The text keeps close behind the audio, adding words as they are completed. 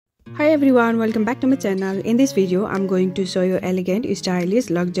Hi everyone, welcome back to my channel. In this video, I'm going to show you elegant,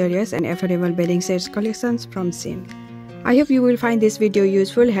 stylish, luxurious and affordable bedding sets collections from SHEIN. I hope you will find this video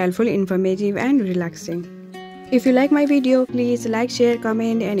useful, helpful, informative and relaxing. If you like my video, please like, share,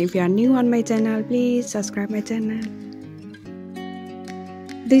 comment, and if you are new on my channel, please subscribe my channel.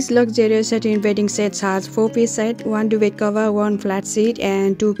 This luxurious satin bedding set has 4-piece set, 1 duvet cover, 1 flat sheet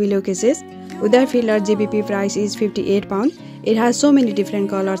and 2 pillowcases. Without filler, GBP price is £58. It has so many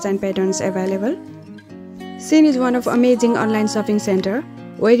different colors and patterns available. SHEIN is one of amazing online shopping center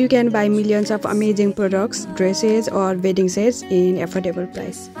where you can buy millions of amazing products, dresses or bedding sets in affordable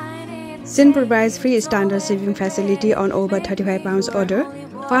price. SHEIN provides free standard shipping facility on over £35 order,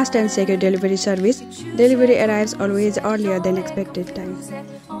 fast and secure delivery service. Delivery arrives always earlier than expected time.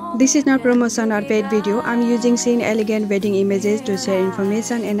 This is not promotion or paid video. I'm using SHEIN elegant bedding images to share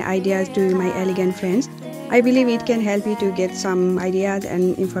information and ideas to my elegant friends. I believe it can help you to get some ideas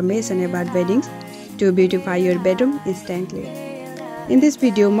and information about beddings to beautify your bedroom instantly. In this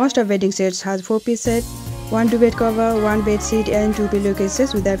video, most of bedding sets has 4-piece set, 1 duvet cover, 1 bed sheet and 2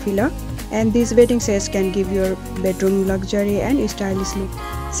 pillowcases without filler. And these bedding sets can give your bedroom luxury and stylish look.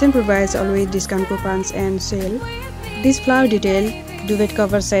 SHEIN provides always discount coupons and sale. This flower detail duvet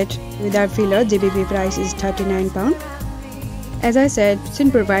cover set without filler, GBP price is £39. As I said,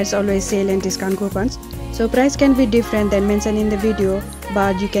 SHEIN provides always sale and discount coupons. So price can be different than mentioned in the video,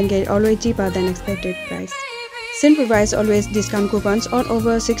 but you can get always cheaper than expected price. SHEIN provides always discount coupons. On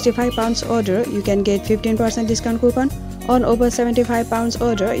over £65 order, you can get 15% discount coupon. On over £75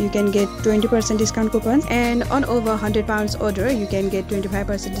 order, you can get 20% discount coupons. And on over £100 order, you can get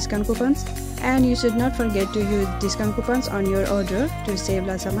 25% discount coupons. And you should not forget to use discount coupons on your order to save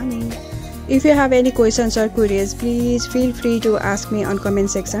lots of money. If you have any questions or queries, please feel free to ask me on comment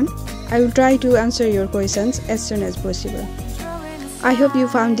section. I will try to answer your questions as soon as possible. I hope you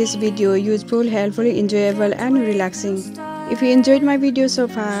found this video useful, helpful, enjoyable and relaxing. If you enjoyed my video so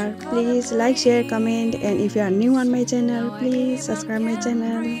far, please like, share, comment, and if you are new on my channel, please subscribe my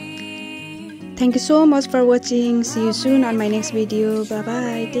channel. Thank you so much for watching. See you soon on my next video. Bye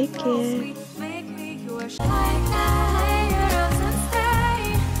bye. Take care.